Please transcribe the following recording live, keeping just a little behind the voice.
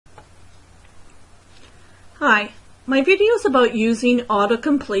Hi, my video is about using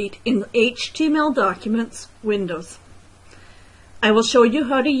autocomplete in HTML documents Windows. I will show you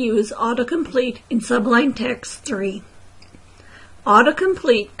how to use autocomplete in Sublime Text 3.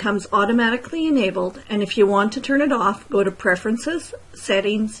 Autocomplete comes automatically enabled, and if you want to turn it off, go to Preferences,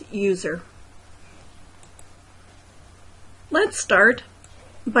 Settings, User. Let's start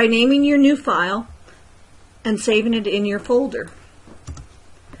by naming your new file and saving it in your folder.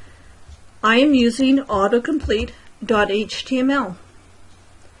 I am using autocomplete.html.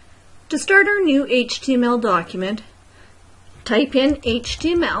 To start our new HTML document, type in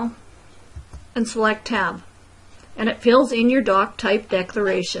HTML and select Tab, and it fills in your doc type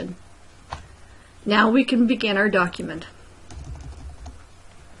declaration. Now we can begin our document.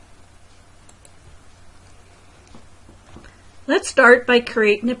 Let's start by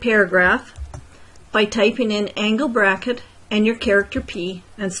creating a paragraph by typing in angle bracket and your character P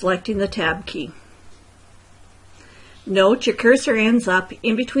and selecting the Tab key. Note your cursor ends up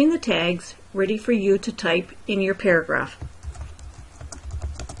in between the tags, ready for you to type in your paragraph.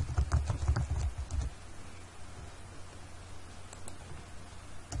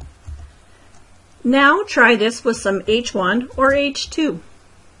 Now try this with some H1 or H2.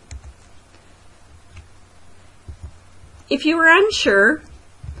 If you are unsure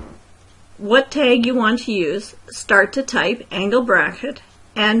what tag you want to use, start to type angle bracket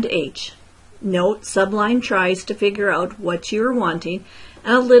and H. Note Sublime tries to figure out what you are wanting,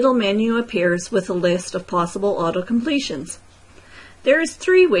 and a little menu appears with a list of possible autocompletions. There is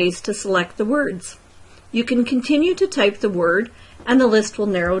 3 ways to select the words. You can continue to type the word and the list will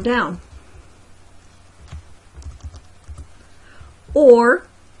narrow down. Or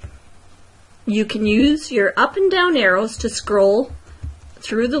you can use your up and down arrows to scroll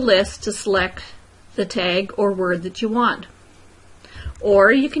through the list to select the tag or word that you want.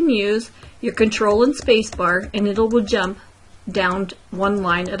 Or you can use your Control and Space bar and it will jump down one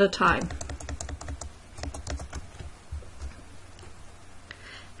line at a time.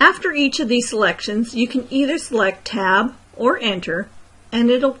 After each of these selections, you can either select Tab or Enter, and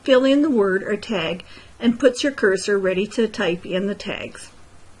it'll fill in the word or tag and puts your cursor ready to type in the tags.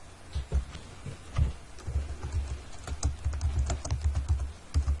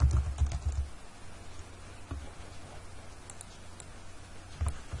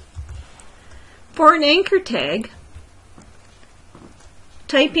 For an anchor tag,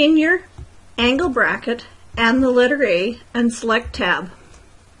 type in your angle bracket and the letter A and select Tab.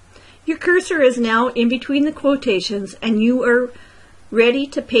 Your cursor is now in between the quotations and you are ready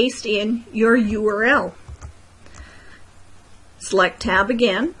to paste in your URL. Select Tab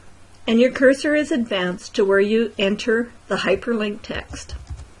again and your cursor is advanced to where you enter the hyperlink text.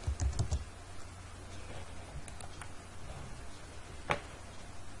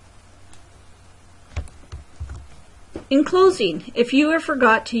 In closing, if you have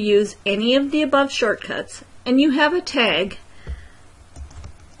forgot to use any of the above shortcuts and you have a tag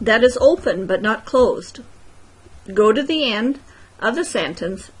that is open but not closed, go to the end of the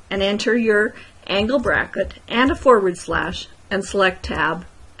sentence and enter your angle bracket and a / and select Tab,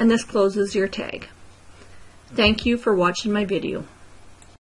 and this closes your tag. Thank you for watching my video.